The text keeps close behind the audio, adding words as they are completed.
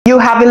You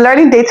have been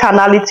learning data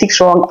analytics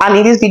wrong, and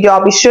in this video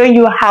I'll be showing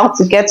you how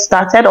to get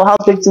started or how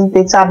to do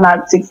data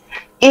analytics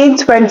in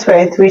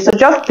 2023. So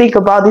just think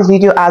about this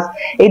video as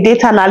a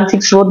data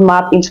analytics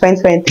roadmap in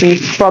 2023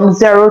 from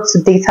zero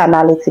to data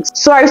analytics.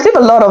 So I received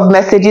a lot of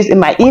messages in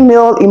my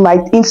email, in my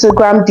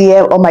Instagram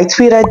DM or my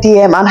Twitter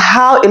DM, and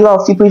how a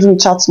lot of people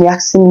reach out to me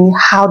asking me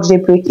how do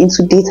they break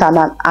into data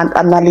and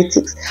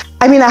analytics.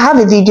 I mean, I have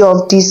a video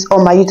of this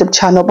on my YouTube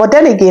channel, but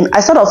then again,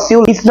 I sort of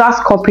feel it's not as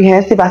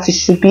comprehensive as it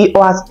should be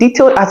or as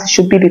detailed as it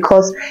should be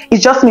because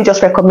it's just me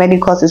just recommending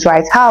courses,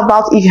 right? How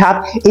about if you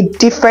have a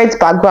different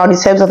background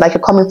in terms of like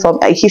you're coming from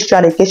a history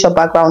and education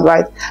background,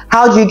 right?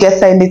 How do you get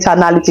started in data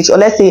analytics? Or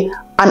let's say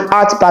an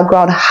art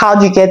background, how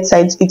do you get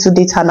started into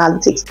data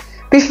analytics?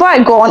 Before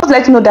I go on, I'd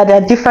like to know that there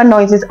are different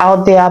noises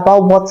out there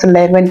about what to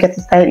learn when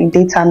getting started in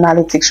data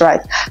analytics, right?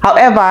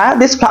 However,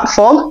 this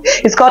platform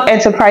is called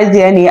Enterprise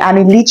DNA, and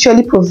it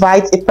literally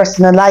provides a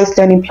personalized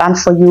learning plan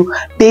for you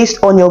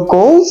based on your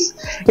goals,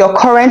 your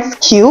current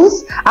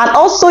skills, and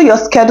also your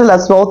schedule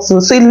as well too.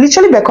 So it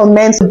literally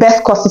recommends the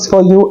best courses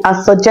for you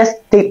and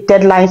suggests the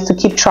deadlines to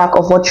keep track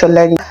of what you're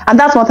learning. And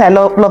that's what I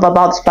love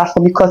about this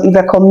platform, because it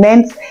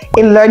recommends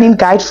a learning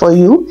guide for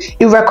you.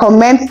 It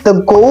recommends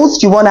the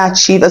goals you want to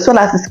achieve as well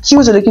as the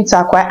skills you're looking to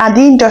acquire and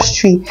the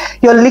industry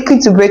you're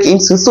looking to break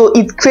into. So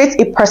it creates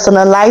a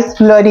personalized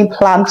learning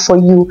plan for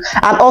you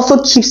and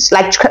also keeps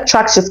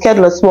tracks your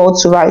schedule as well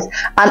to rise.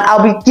 And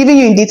I'll be giving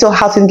you in detail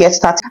how to get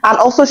started and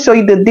also show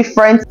you the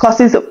different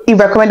courses it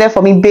recommended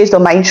for me based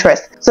on my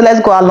interest. So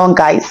let's go along,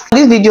 guys.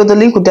 This video, the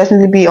link will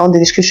definitely be on the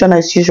description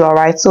as usual,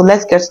 right? So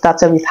let's get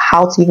started with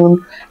how to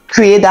even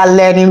create that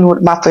learning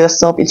roadmap for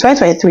yourself in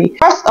 2023.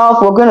 First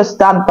off, we're going to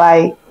start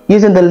by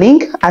using the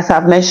link as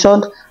I've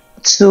mentioned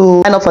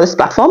to sign up for this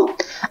platform.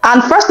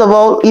 And first of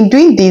all, in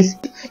doing this,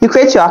 you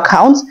create your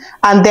account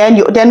and then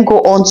you go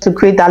on to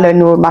create that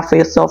learning roadmap for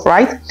yourself,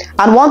 right?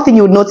 And one thing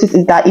you'll notice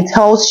is that it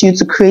tells you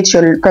to create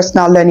your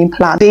personal learning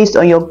plan based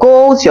on your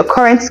goals, your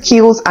current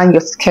skills, and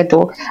your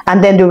schedule.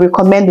 And then they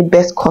recommend the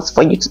best course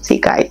for you to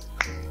take, guys.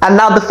 And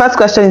now the first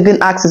question is being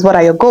asked is, what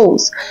are your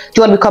goals? Do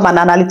you want to become an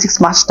analytics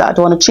master?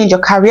 Do you want to change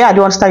your career? Do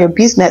you want to start your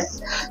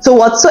business? So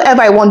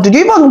whatsoever I want to do,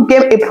 you even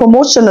get a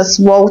promotion as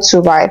well to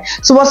write.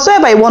 So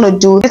whatsoever I want to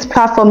do, this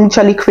platform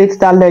literally creates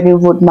that learning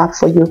roadmap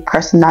for you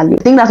personally.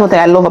 I think that's what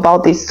I love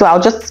about this. So I'll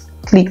just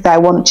click that I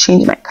want to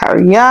change my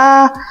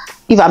career.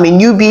 If I'm a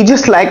newbie,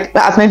 just like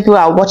as many people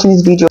are watching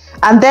this video.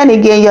 And then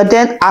again, you're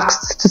then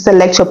asked to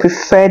select your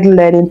preferred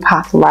learning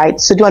path, right?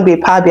 So do you want to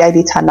be a Power BI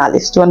data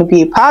analyst? Do you want to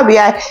be a Power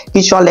BI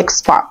visual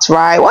expert,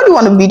 right? What do you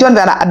want to be? Do you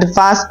want to be an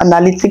advanced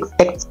analytics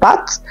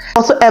expert?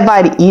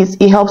 Whatsoever it is,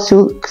 it helps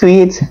you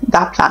create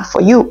that plan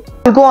for you.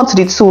 We go on to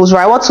the tools,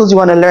 right? What tools do you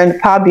want to learn?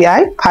 Power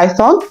BI,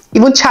 Python,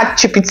 even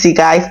ChatGPT,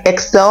 guys,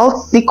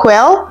 Excel,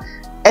 SQL,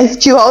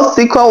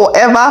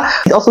 whatever.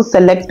 It also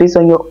selects based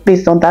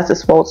on that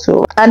as well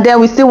too. And then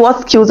we see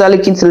what skills are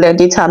looking to learn: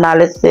 data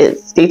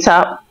analysis,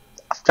 data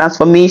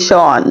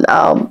transformation,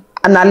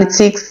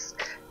 analytics,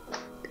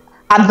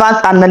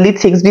 advanced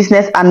analytics,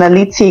 business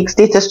analytics,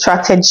 data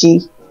strategy.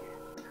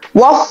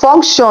 What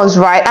functions,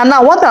 right? And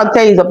now what I'll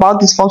tell you about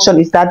this function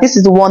is that this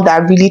is the one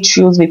that really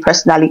thrills me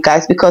personally,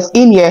 guys, because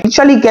in here you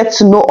actually get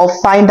to know or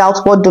find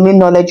out what domain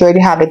knowledge you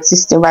already have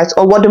existing, right?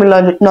 Or what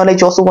domain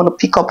knowledge you also want to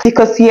pick up,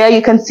 because here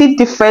you can see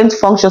different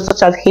functions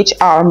such as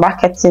HR,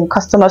 marketing,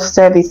 customer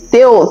service,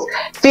 sales,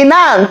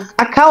 finance,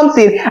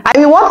 accounting. I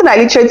mean, one thing I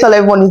literally tell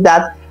everyone is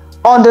that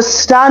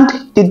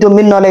understand the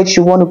domain knowledge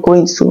you want to go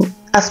into,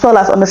 as well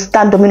as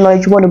understand domain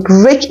knowledge you want to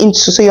break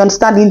into, so you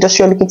understand the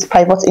industry you're looking to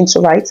pivot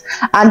into, right?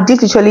 And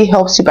this literally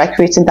helps you by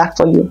creating that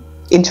for you.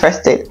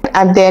 Interested?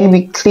 And then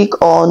we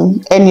click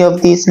on any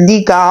of these: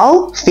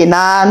 legal,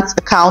 finance,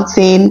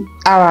 accounting,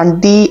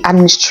 R&D,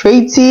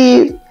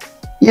 administrative,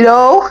 you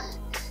know,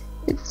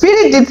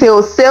 pretty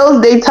detailed,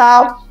 sales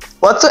data,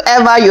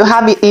 whatsoever you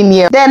have it in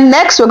here. Then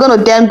next we're going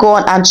to then go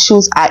on and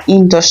choose our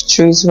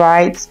industries,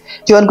 right?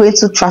 Do you want to go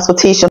into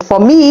transportation? For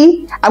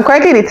me, I'm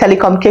currently in the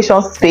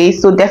telecommunication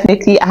space, so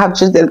definitely I have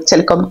chosen the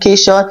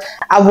telecommunication.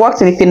 I've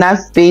worked in the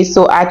finance space,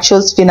 so I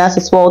chose finance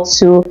as well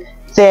too.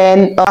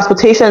 Then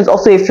transportation is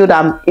also a field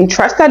I'm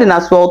interested in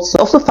as well. So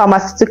also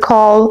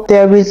pharmaceutical,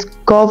 there is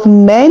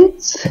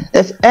government,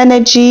 there's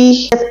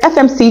energy, there's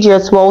FMCG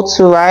as well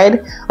too,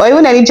 right? Or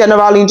even any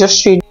general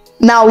industry.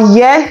 Now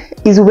here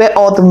is where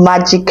all the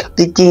magic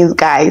begins,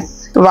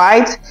 guys,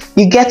 right?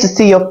 You get to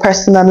see your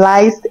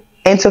personalized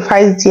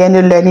Enterprise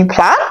DNA learning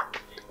plan.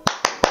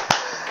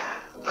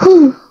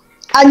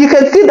 And you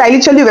can see that I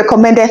literally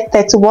recommended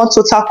 31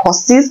 total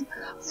courses,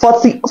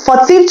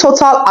 14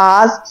 total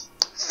hours,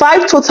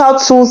 5 total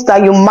tools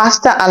that you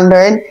master and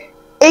learn,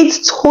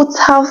 8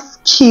 total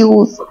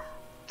skills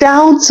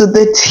down to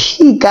the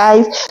T,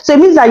 guys. So it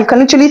means that you can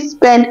literally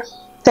spend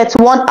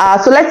 31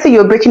 hours. So let's say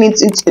you're breaking it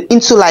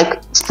into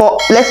like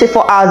let's say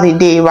 4 hours a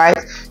day, right?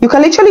 You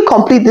can literally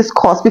complete this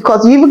course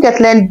because you even get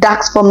to learn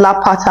DAX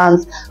formula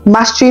patterns,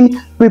 mastering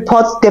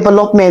reports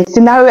development,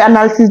 scenario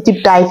analysis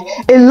deep dive,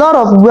 a lot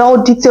of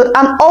well detailed,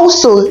 and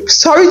also,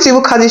 sorry to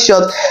even cut it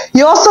short,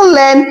 you also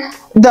learn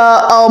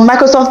the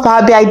Microsoft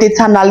Power BI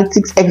data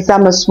analytics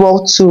exam as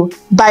well too,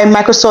 by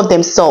Microsoft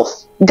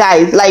themselves.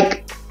 Guys,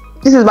 like,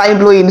 this is mind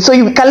blowing. So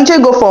you can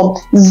literally go from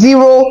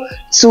 0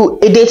 to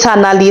a data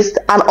analyst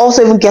and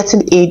also even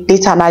getting a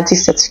data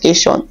analytics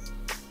certification.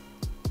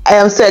 I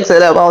am so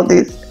excited about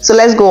this. So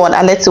let's go on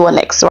and let's see what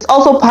next. There's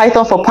also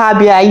Python for Power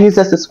BI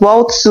users as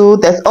well too.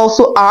 There's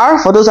also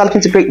R for those who are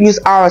looking to use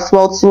R as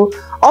well too.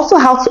 Also,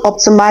 how to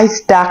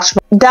optimize DAX.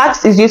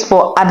 DAX is used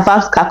for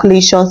advanced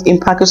calculations in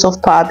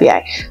Microsoft Power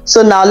BI.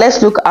 So now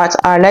let's look at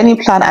our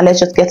learning plan and let's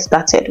just get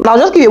started. Now I'll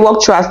just give you a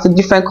walkthrough as to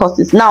different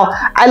courses. Now,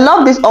 I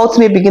love this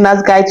ultimate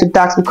beginner's guide to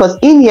DAX because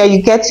in here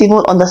you get to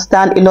even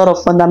understand a lot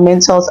of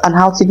fundamentals and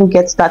how to even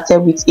get started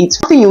with it.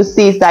 One thing you'll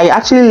see is that you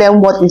actually learn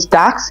what is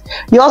DAX.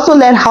 You also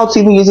learn how to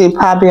even use it in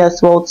Power BI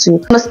as well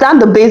too.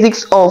 Understand the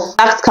basics of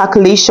DAX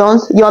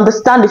calculations. You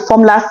understand the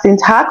formula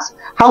syntax,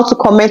 how to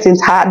comment in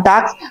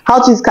DAX,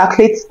 how to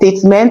calculate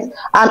statements,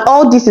 and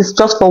all this is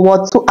just for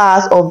what 2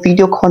 hours of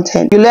video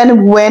content. You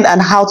learn when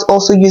and how to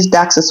also use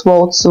DAX as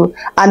well too,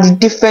 and the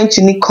different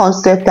unique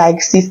concepts that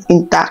exist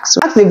in DAX.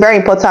 That's a very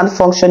important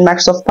function in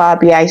Microsoft Power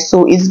BI,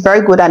 so it's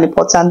very good and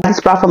important.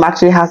 This platform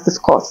actually has this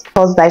course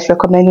that is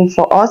recommending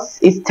for us.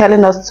 It's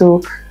telling us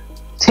to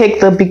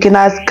take the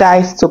beginner's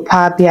guide to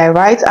Power BI,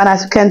 right? And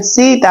as you can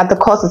see that the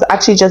course is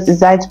actually just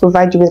designed to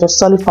provide you with a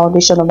solid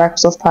foundation of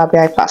Microsoft Power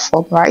BI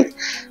platform, right?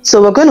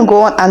 So we're going to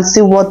go on and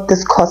see what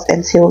this course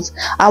entails.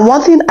 And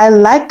one thing I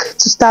like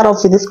to start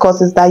off with this course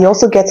is that you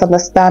also get to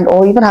understand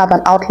or even have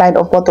an outline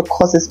of what the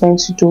course is meant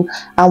to do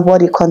and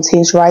what it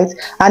contains, right?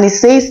 And it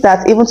says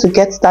that even to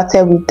get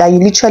started with that, you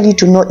literally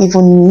do not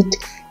even need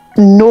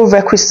no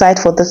requisite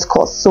for this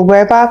course. So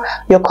wherever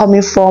you're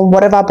coming from,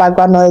 whatever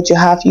background knowledge you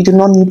have, you do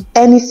not need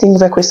anything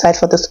requisite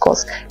for this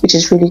course, which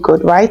is really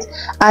good, right?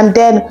 And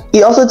then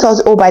it also tells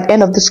you, oh, by the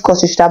end of this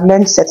course you should have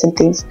learned certain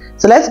things.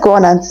 So let's go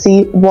on and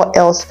see what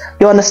else.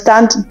 You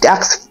understand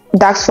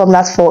DAX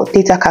formulas for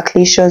data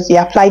calculations. You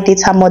apply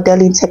data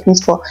modeling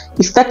techniques for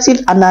effective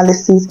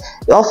analysis.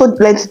 You also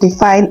learn to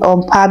define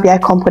Power BI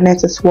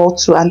components as well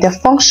too, and their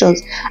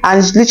functions. And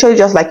it's literally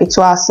just like a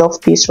 2-hour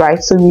self-paced,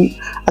 right? So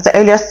as I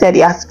earlier said,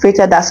 it has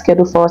created that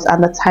schedule for us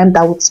and the time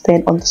that we would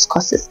spend on these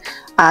courses,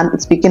 and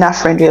it's beginner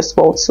friendly as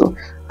well too.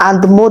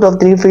 And the mode of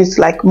delivery is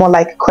like more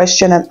like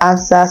question and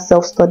answer,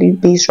 self-study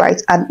based, right?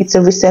 And it's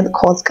a recent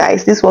course,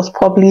 guys. This was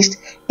published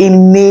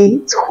in May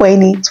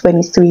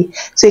 2023.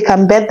 So you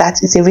can bet that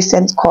it's a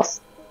recent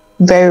course,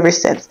 very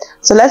recent.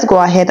 So let's go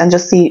ahead and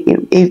just see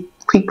a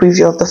quick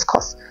review of this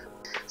course.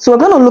 So we're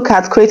going to look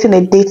at creating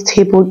a date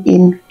table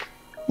in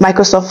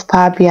Microsoft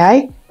Power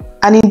BI.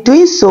 And in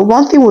doing so,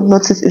 one thing we'll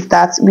notice is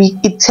that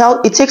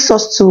it takes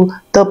us to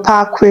the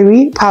Power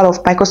Query part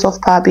of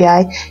Microsoft Power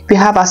BI. We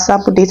have our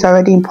sample data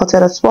already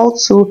imported as well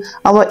too,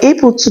 and we're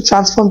able to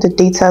transform the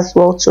data as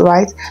well too,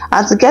 right?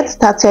 And to get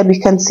started, we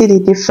can see the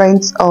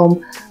different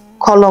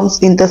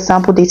columns in the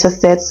sample data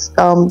sets,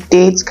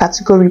 date,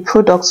 category,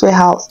 products,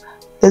 warehouse,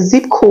 the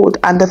zip code,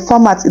 and the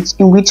format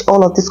in which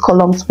all of these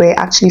columns were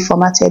actually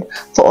formatted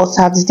for us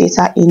to have this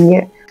data in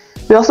here.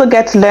 We also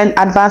get to learn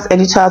advanced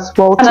editor as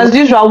well. And as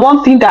usual,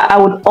 one thing that I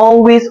would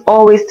always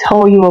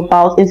tell you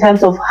about in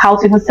terms of how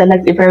to even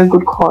select a very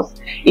good course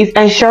is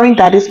ensuring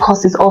that these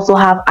courses also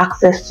have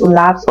access to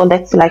labs, or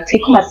let's like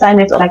take home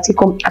assignments or like take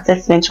home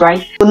assessments,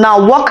 right? So now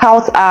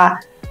workouts are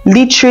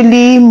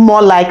literally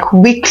more like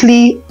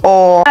weekly,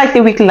 or I say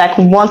weekly, like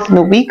once in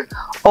a week,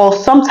 or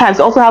sometimes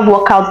also have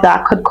workouts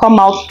that could come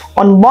out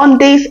on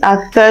Mondays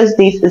and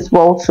Thursdays as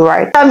well too,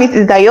 right? That means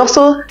is that you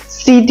also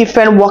see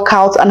different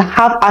workouts and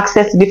have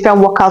access to different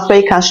workouts where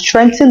you can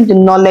strengthen the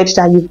knowledge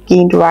that you've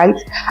gained, right?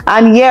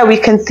 And here we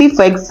can see,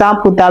 for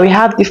example, that we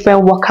have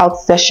different workout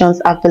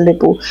sessions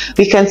available.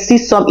 We can see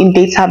some in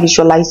data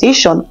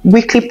visualization,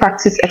 weekly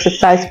practice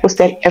exercise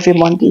posted every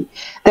Monday.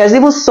 There's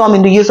even some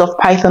in the use of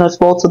Python as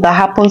well, so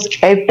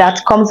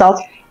that comes out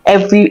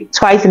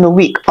twice in a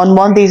week on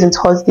Mondays and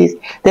Thursdays.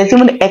 There's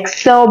even the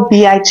Excel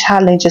BI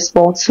challenge as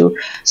well too.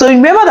 So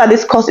remember that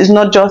this course is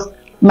not just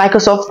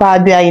Microsoft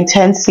Power BI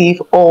intensive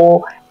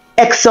or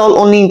Excel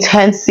only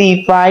intensive,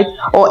 right?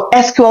 Or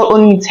SQL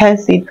only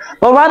intensive,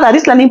 but rather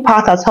this learning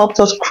path has helped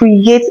us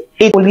create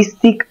a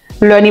holistic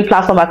learning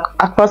platform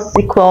across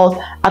SQL,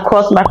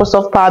 across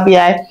Microsoft Power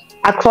BI,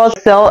 across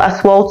Excel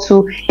as well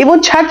too, even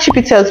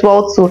ChatGPT as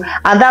well too.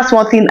 And that's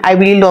one thing I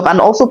really love, and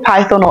also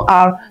Python or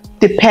R,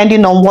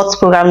 depending on what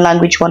programming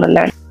language you want to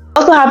learn.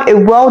 We also have a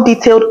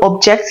well-detailed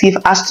objective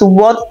as to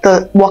what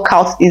the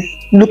workout is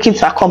looking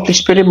to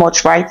accomplish pretty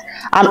much, right?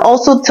 And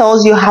also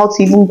tells you how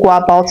to even go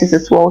about it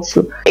as well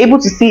too. Able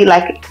to see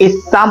like a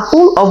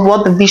sample of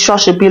what the visual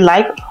should be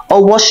like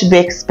or what should be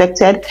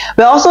expected.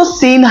 We're also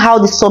seeing how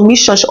the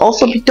submission should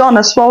also be done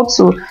as well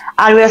too.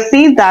 And we're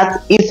seeing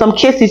that in some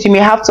cases you may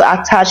have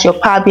to attach your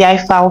Power BI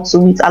file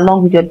to it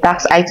along with your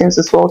DAX items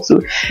as well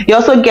too. You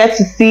also get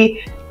to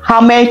see how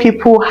many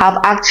people have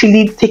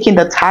actually taken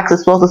the task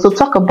as well. So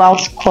talk about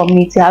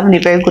community, having a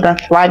very good and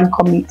thriving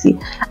community.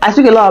 I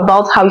speak a lot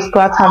about how it's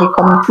important to have a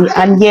community,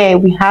 and yeah,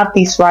 we have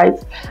this, right?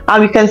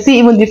 And we can see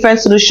even different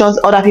solutions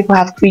other people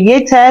have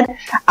created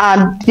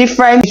and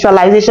different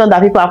visualizations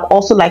that people have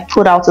also like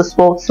put out as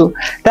well. So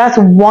that's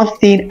one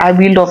thing I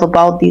really love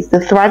about this, the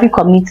thriving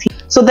community.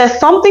 So there's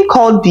something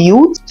called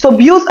builds. So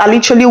builds are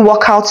literally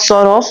workouts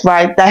sort of,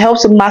 right, that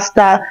helps you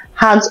master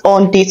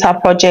hands-on data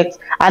projects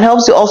and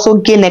helps you also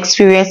gain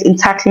experience in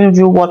tackling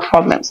real-world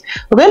problems.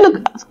 We're going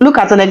to look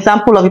at an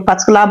example of a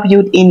particular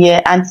build in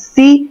here and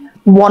see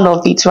one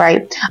of it,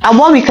 right? And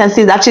what we can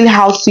see is actually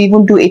how to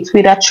even do a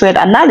Twitter thread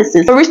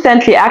analysis. So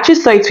recently I actually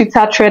saw a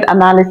Twitter thread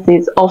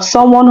analysis of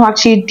someone who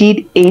actually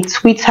did a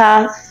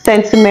Twitter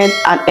sentiment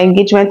and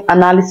engagement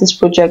analysis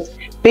project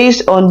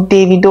based on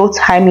Davido's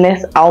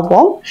Timeless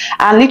album.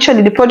 And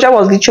literally the project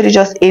was literally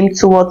just aimed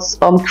towards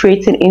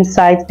creating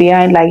insights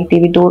behind like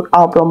Davido's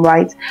album,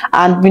 right?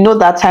 And we know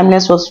that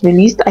Timeless was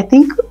released, I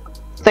think,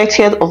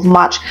 30th of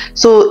March.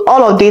 So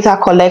all of data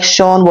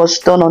collection was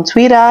done on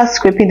Twitter,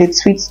 scraping the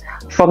tweets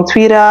from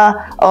Twitter,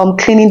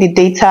 cleaning the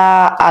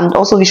data, and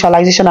also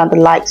visualization and the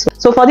likes.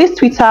 So for this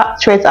Twitter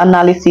threads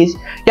analysis,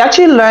 you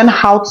actually learn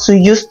how to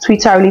use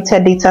Twitter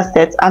related data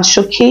sets and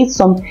showcase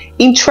some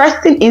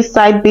interesting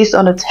insight based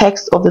on the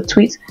text of the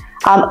tweet,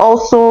 and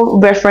also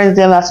reference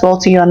them as well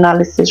to your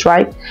analysis,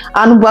 right?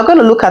 And we're going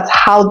to look at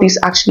how this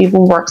actually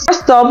even works.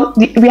 First up,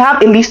 we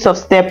have a list of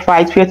steps,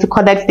 right? We have to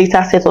collect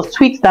data sets of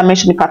tweets that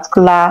mention a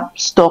particular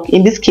stock.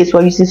 In this case,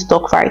 we're using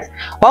stock, right?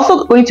 We're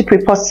also going to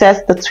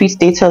pre-process the tweet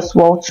data as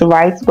well to,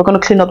 right? We're going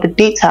to clean up the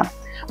data.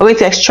 We're going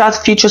to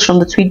extract features from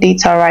the tweet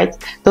data, right?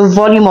 The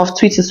volume of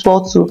tweets as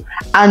well too,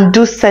 and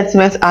do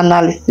sentiment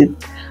analysis.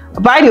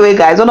 By the way,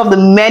 guys, one of the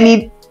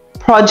many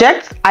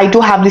projects I do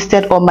have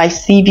listed on my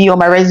CV or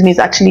my resume is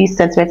actually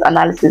sentiment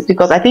analysis,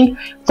 because I think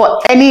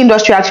for any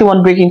industry I actually want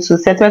to break into,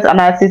 sentiment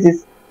analysis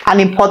is an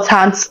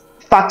important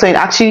factor in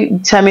actually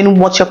determining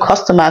what your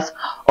customers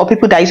or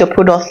people that use your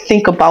product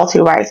think about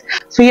it, right?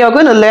 So you're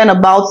going to learn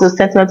about the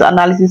sentiment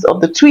analysis of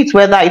the tweet,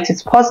 whether it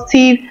is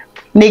positive,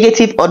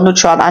 negative, or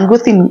neutral. And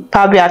good thing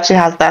PowerBI actually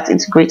has that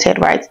integrated,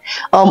 right?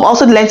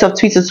 Also the length of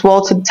tweets as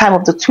well to the time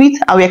of the tweet,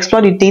 and we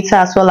explore the data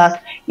as well as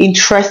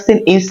interesting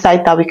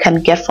insight that we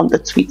can get from the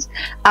tweet.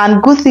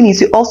 And good thing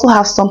is you also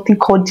have something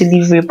called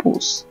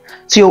deliverables.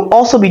 So you'll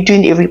also be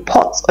doing a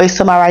report or a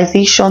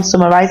summarization,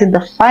 summarizing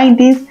the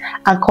findings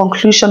and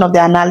conclusion of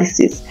the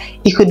analysis.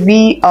 It could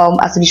be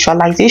as a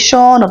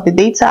visualization of the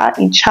data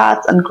in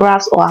charts and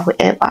graphs or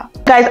however.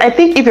 Guys, I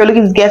think if you're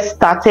looking to get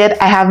started,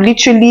 I have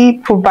literally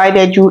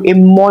provided you a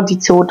more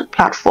detailed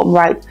platform,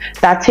 right,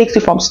 that takes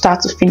you from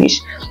start to finish.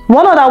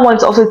 One other one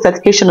is also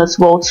certification as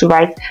well too,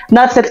 right?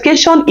 Now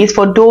certification is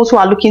for those who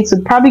are looking to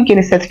probably gain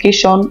a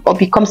certification or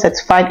become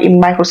certified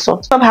in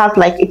Microsoft. Microsoft has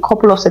like a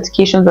couple of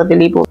certifications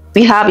available.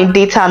 We have in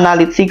data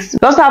analytics.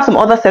 We also have some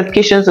other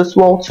certifications as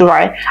well too,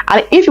 right?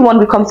 And if you want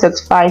to become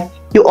certified,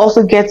 you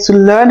also get to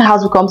learn how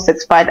to become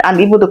certified and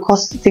even the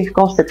cost to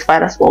become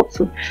certified as well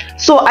too.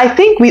 So I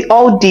think with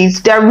all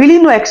these, there are really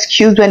no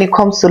excuse when it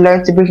comes to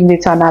learning to bring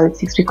data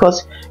analytics,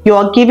 because you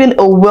are given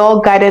a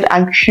well-guided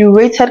and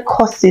curated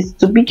courses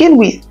to begin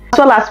with, as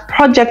well as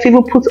projects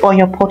even put on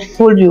your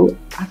portfolio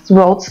as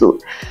well too.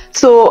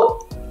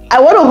 So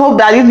I want to hope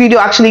that this video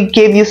actually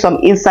gave you some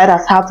insight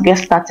as how to get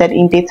started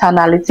in data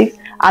analytics,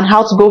 and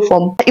how to go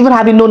from even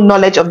having no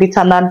knowledge of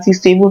data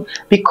analytics to even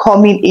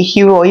becoming a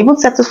hero or even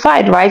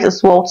certified, right,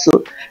 as well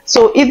too.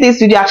 So if this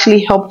video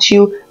actually helped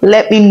you,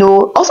 let me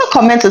know. Also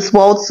comment as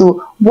well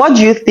too, what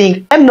do you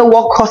think? Let me know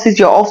what courses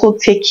you're also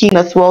taking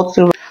as well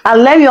too,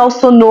 and let me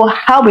also know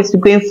how it's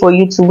going for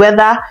you, to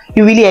whether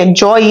you really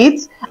enjoy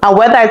it and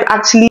whether it's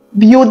actually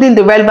building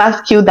the relevant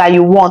skill that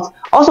you want.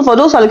 Also for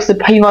those who are looking to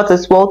pivot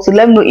as well, to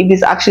let me know if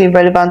it's actually a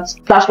relevant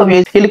platform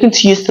you're looking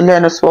to use to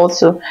learn as well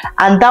too.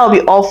 And that will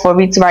be all for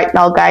it right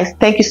now, guys.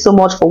 Thank you so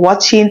much for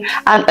watching,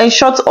 and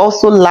ensure to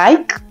also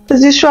like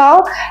as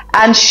usual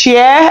and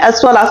share,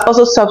 as well as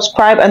also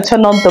subscribe and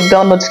turn on the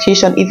bell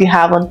notification if you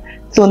haven't.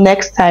 Till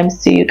next time,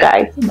 see you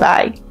guys.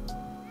 Bye.